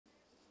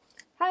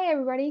Hi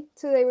everybody,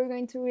 today we're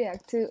going to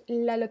react to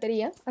La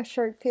Loteria, a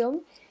short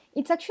film.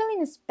 It's actually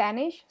in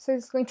Spanish, so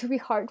it's going to be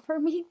hard for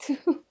me to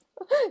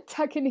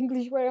talk in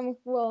English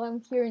while I'm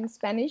here in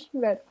Spanish,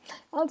 but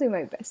I'll do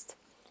my best.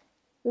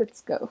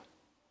 Let's go.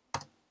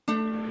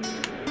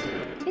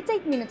 It's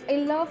 8 minutes. I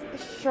love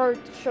short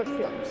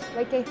films.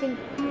 Like, I think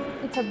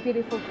it's a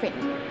beautiful thing.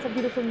 It's a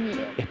beautiful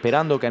medium.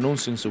 Esperando que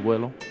anuncien su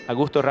vuelo,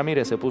 Augusto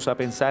Ramirez se puso a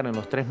pensar en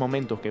los 3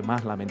 momentos que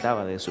más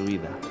lamentaba de su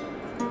vida.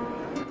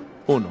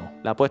 1.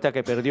 La apuesta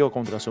que perdió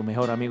contra su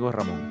mejor amigo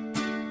Ramón.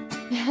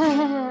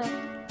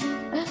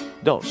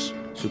 2.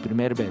 Su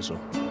primer beso,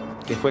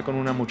 que fue con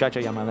una muchacha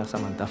llamada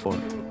Samantha Ford.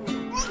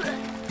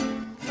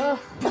 Oh,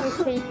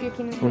 I hate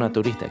puking. Una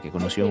turista que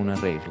conoció en una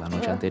rave la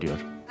noche anterior.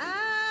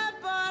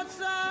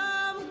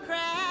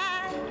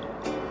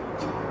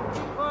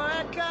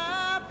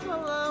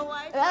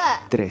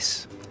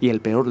 3. Y el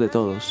peor de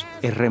todos,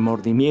 el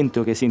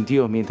remordimiento que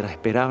sintió mientras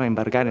esperaba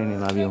embarcar en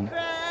el avión.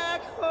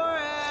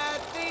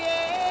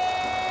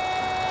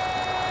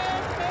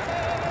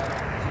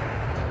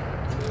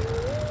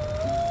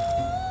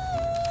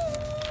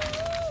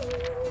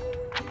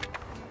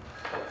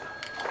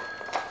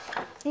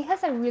 He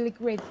has a really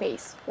great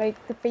pace. Like,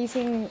 the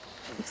pacing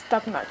is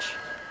top notch.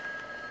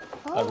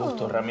 Oh.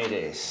 Augusto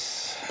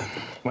Ramirez.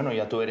 Bueno,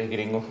 ya tú eres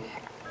gringo.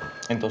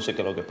 Entonces,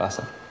 ¿qué es lo que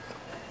pasa?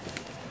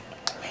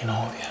 Mi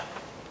novia.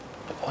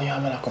 Voy a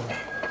llevármela conmigo.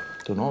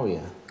 ¿Tu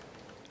novia?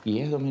 ¿Y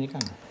es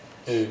dominicana?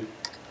 Sí.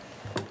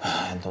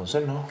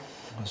 Entonces no.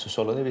 Eso es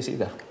solo de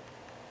visita.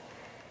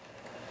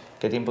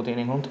 ¿Qué tiempo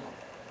tienen juntos?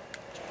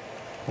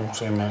 Como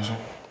 6 meses.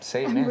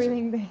 6 I'm meses.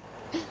 reading the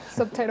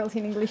subtitles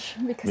in English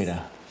because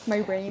Mira,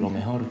 my brain. lo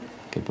mejor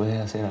que puedes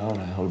hacer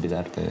ahora es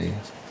olvidarte de ella.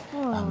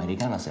 Oh. La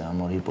americana se va a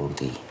morir por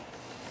ti.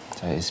 O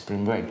sea, es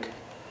spring break.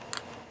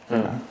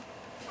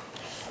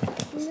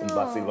 Es un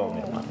vacilón,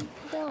 mi hermano.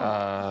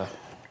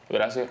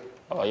 Gracias,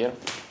 caballero.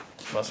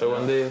 Va a ser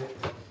buen día.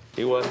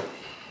 Igual.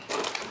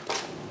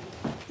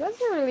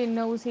 That's a really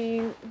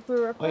nosy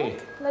bureaucrat. Oye.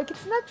 Like,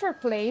 it's not your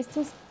place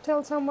to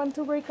tell someone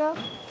to break up.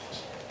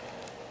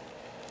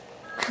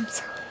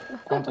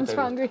 I'm so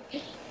hungry.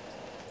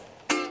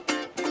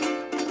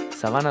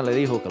 Savannah le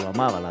dijo que lo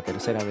amaba la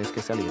tercera vez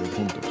que salieron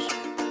juntos.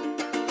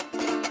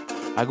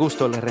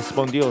 Augusto le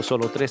respondió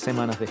solo 3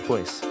 semanas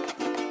después.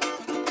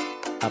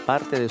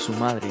 Aparte de su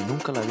madre,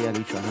 nunca le había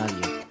dicho a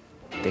nadie,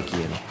 te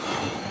quiero.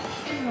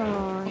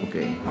 Oh. Ok,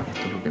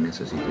 esto es lo que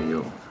necesito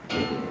yo.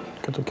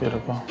 ¿Qué tú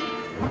quieres, pa?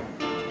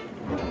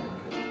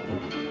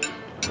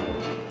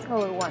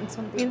 Oh, I want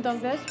something. ¿Y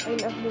entonces?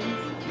 I love this.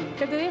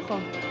 ¿Qué te dijo?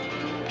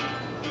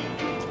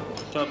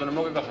 Nos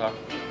tenemos que casar.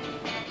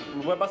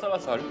 ¿Me puede pasar la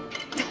sal?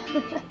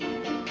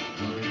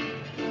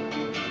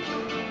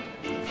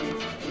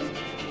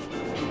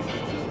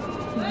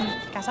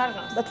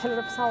 Casarnos. That's a lot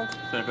of salt.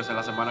 Tiene que ser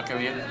la semana que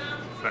viene.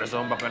 Pero eso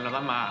es un papel nada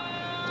más.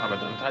 A ver,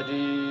 tú entras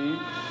allí,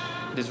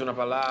 dices una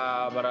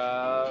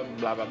palabra,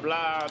 bla, bla,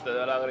 bla, te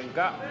da la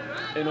grinca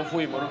y nos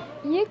fuimos,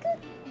 ¿no? You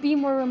could be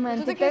more ¿Tú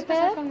romantic, te quieres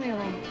casar Pepe. conmigo?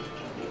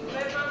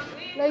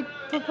 Like,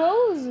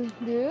 propose,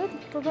 dude.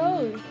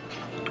 Propose.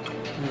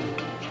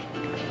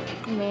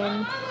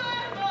 Man.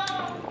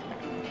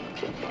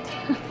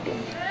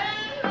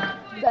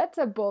 That's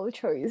a bold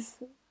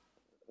choice.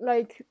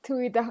 Like,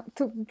 to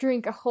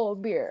drink a whole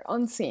beer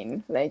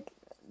unseen. Like,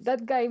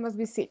 that guy must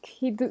be sick.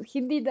 He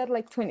did that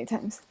like 20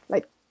 times.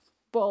 Like,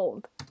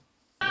 bold.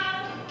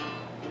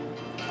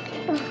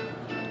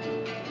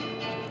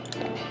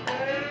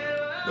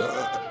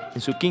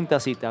 En su quinta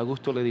cita,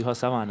 Augusto le dijo a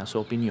Savannah su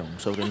opinión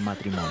sobre el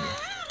matrimonio.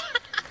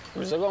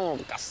 Eso es como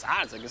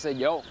casarse, qué sé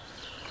yo.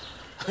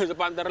 Esa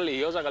parte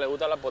religiosa que le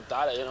gusta la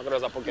postales, yo no creo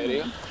en esa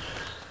porquería.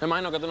 Me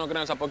imagino que tú no crees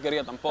en esa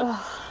porquería tampoco.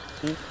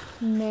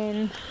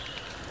 Man.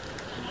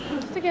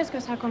 ¿Tú te quieres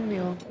casar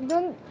conmigo?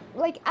 Don't,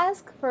 like,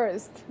 ask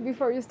first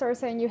before you start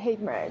saying you hate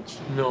marriage.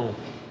 No.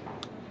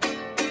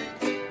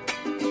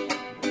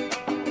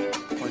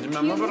 Oye, mi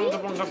amor, pero no te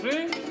pongas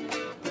así.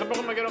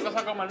 Tampoco me quiero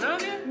casar con más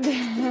nadie.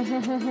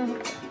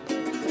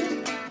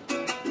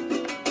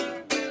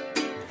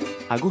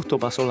 Augusto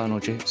pasó la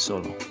noche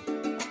solo,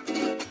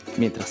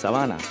 mientras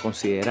Savannah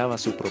consideraba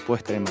su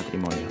propuesta de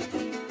matrimonio.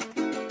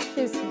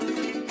 She's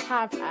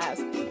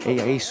half-assed.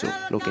 Ella hizo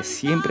lo que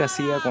siempre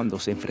hacía cuando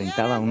se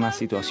enfrentaba a una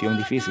situación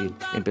difícil.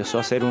 Empezó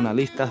a hacer una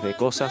lista de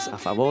cosas a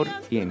favor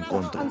y en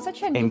contra. I'm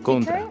such a En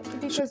contra.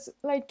 nitpicker because,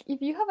 like, if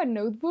you have a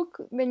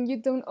notebook, then you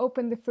don't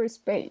open the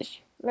first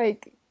page.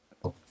 Like,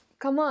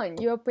 come on,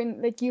 you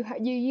open, like, you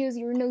use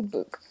your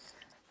notebook.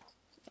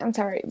 I'm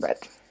sorry, but...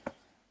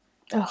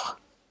 Ugh.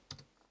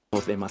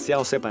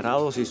 Demasiado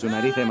separados y su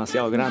nariz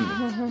demasiado grande.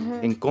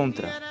 En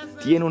contra.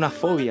 Tiene una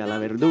fobia a la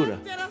verdura.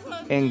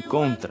 En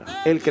contra.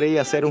 Él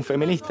creía ser un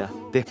feminista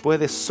después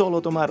de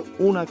solo tomar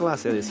una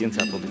clase de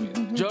ciencia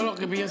política. Yo lo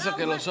que pienso es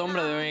que los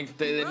hombres deben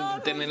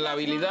tener la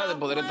habilidad de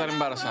poder estar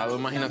embarazados,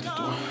 imagínate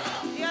tú.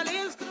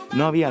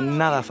 No había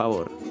nada a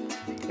favor,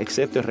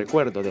 excepto el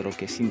recuerdo de lo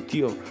que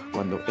sintió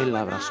cuando él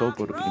la abrazó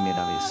por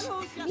primera vez.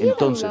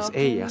 Entonces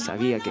ella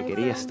sabía que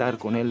quería estar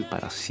con él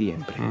para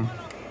siempre.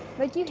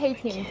 Like, you hate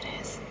him.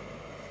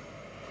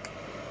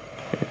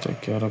 que te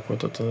quiero,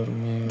 acuéstate a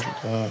dormir.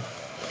 Ya.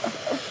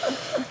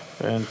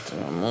 Vente,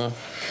 amor.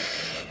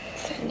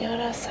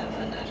 Señora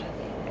Sabana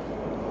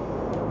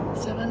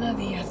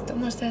Díaz,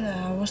 toma usted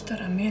a Augusto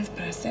Ramirez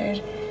para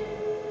ser...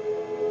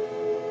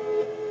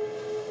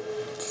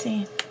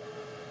 Sí.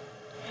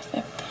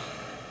 Acepto.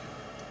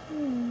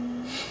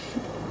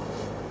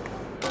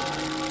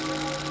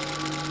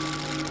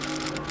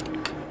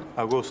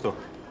 Augusto,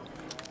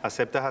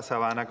 ¿aceptas a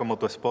Sabana como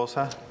tu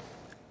esposa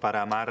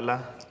para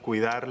amarla,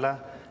 cuidarla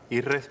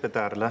y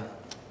respetarla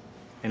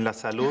en la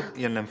salud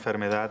y en la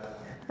enfermedad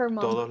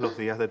todos los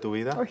días de tu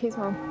vida? Or his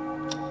mom.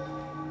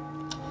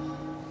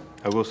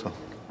 Augusto.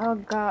 Oh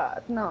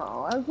God,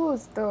 no,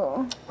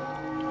 Augusto.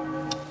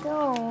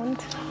 Don't.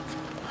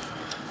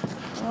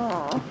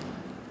 Oh.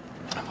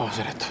 No puedo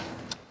hacer esto.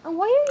 And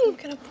why are you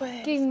 ¿Por qué no puedes?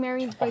 getting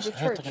married by the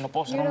church? Yo no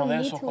puedo ser You uno don't de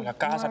need esos to con la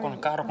casa, con el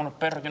marry. carro, con los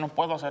perros. Yo no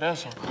puedo hacer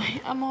eso.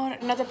 Ay, amor,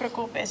 no te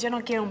preocupes, yo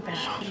no quiero un perro.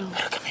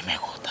 Pero que a mí me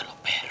gustan los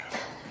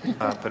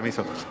perros.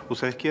 Permiso.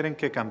 ¿Ustedes quieren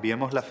que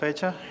cambiemos la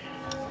fecha?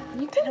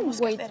 You can Tenemos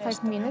que wait hacer 5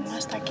 esto, mamá minutes.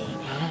 está aquí.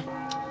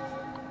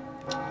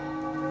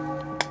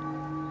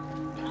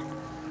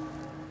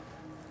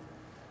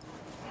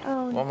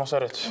 Oh, Vamos a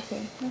hacer esto.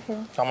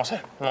 okay. Vamos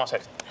a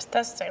hacer.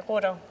 ¿Estás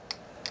seguro?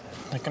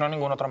 Es que no hay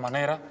ninguna otra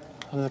manera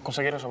de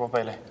conseguir esos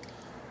papeles.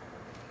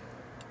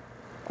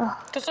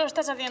 Tú solo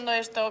estás haciendo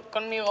esto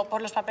conmigo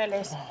por los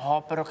papeles.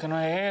 No, pero que no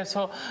es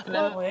eso.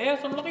 No es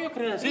eso, no es lo que yo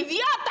quería decir.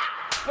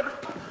 ¡Idiota!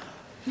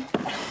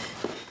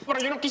 Pero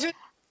yo no quise...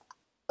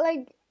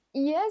 Like,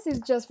 yes, it's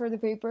just for the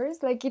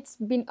papers. Like, it's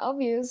been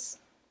obvious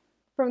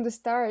from the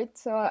start.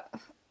 So,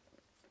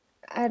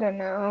 I don't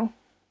know.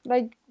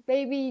 Like,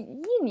 baby,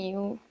 you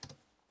knew.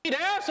 ¡Mire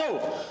eso!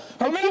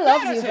 Like, he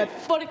loves you, but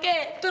 ¿Por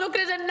qué? Tú no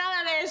crees en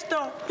nada de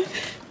esto.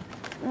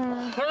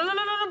 No.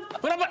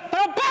 Pero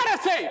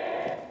espérese.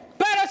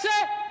 Espérese.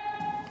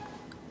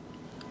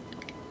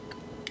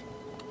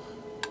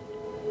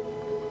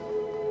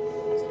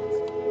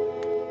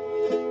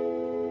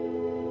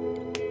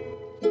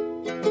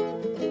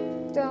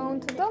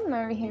 don't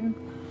marry him.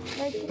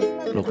 Like, it's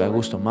not Lo que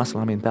Augusto más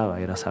lamentaba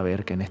era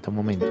saber que en este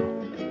momento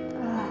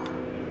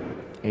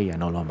ella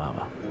no lo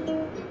amaba.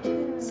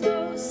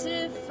 So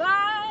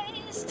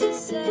suffice to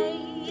say,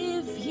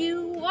 if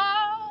you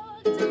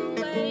walked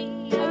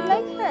away, I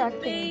like her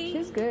acting.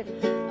 She's good.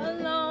 a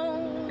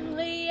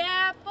lonely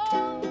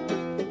apple.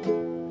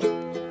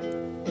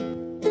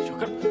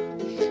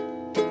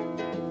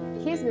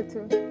 He's good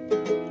too.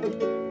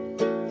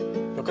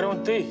 Yo creo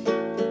en ti.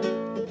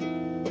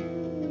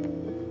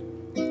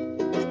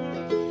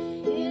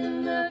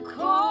 In the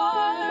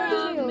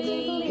core of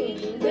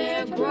me,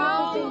 there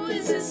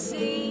grows a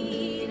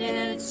seed,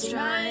 and it's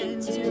trying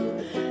to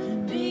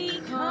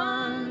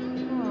become.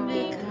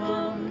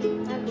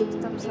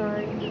 I'm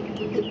sorry.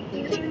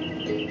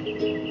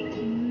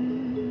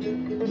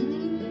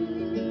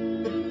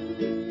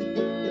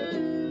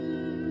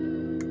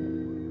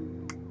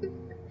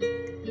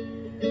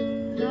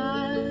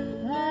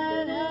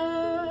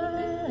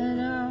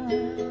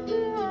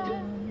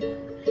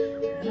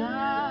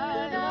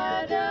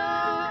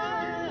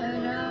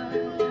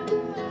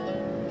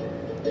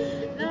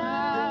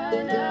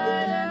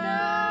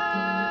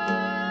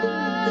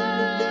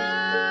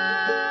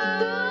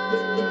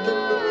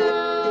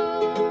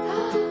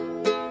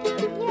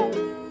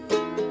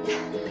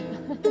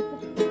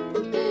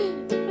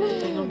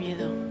 Tengo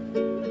miedo.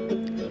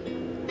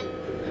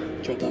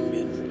 Yo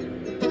también.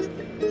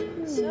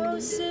 So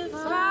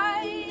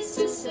suffice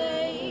to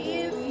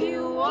say, if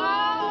you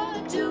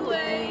walked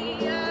away,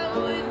 I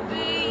would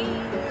be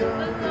a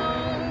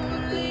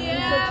lonely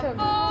Such a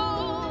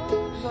apple.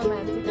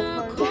 romantic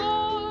of her.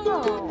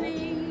 Oh.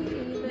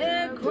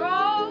 There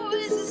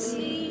grows a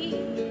seed,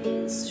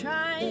 it's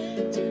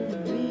trying to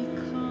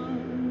become.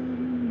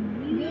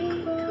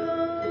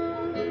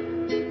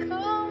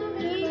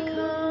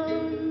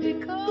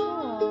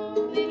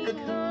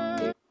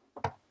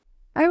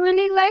 I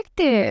really liked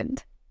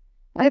it.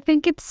 I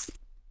think it's,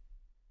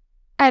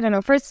 I don't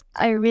know, first,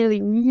 I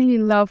really, really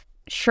love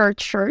short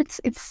shorts.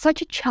 It's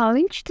such a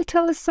challenge to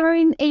tell a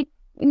story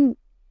in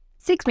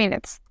 6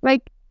 minutes.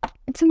 Like,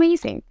 it's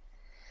amazing.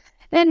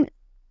 And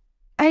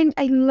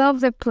I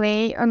love the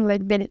play on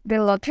like the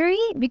lottery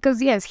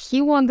because yes,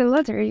 he won the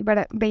lottery,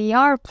 but they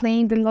are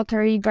playing the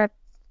lottery but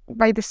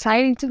by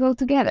deciding to go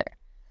together.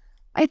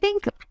 I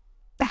think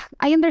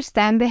I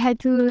understand they had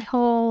to do the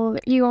whole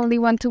you only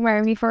want to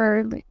marry me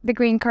for the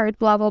green card,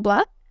 blah blah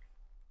blah.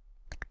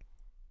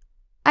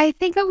 I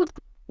think I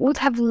would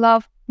have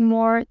loved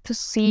more to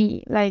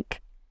see like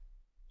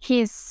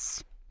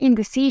his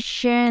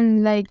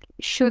indecision, like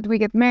should we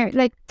get married?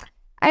 Like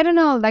I don't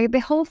know, like the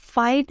whole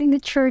fight in the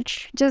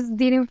church just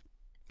didn't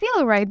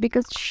feel right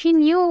because she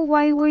knew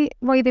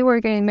why they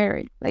were getting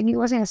married. Like it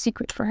wasn't a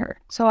secret for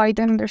her. So I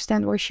don't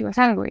understand why she was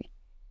angry.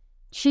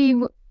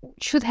 She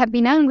should have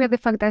been angry at the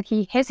fact that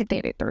he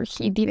hesitated or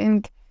he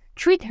didn't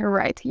treat her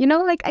right. You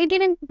know, like I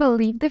didn't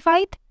believe the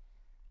fight,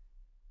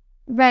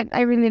 but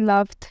I really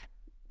loved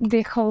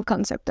the whole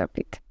concept of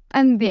it.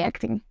 and the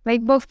acting.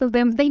 Like both of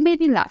them, they made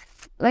me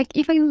laugh. Like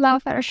if I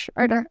laugh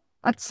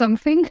at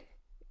something,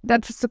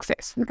 that's a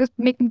success because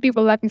making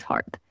people laugh is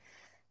hard.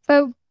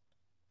 So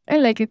I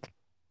like it.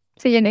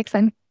 See you next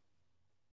time.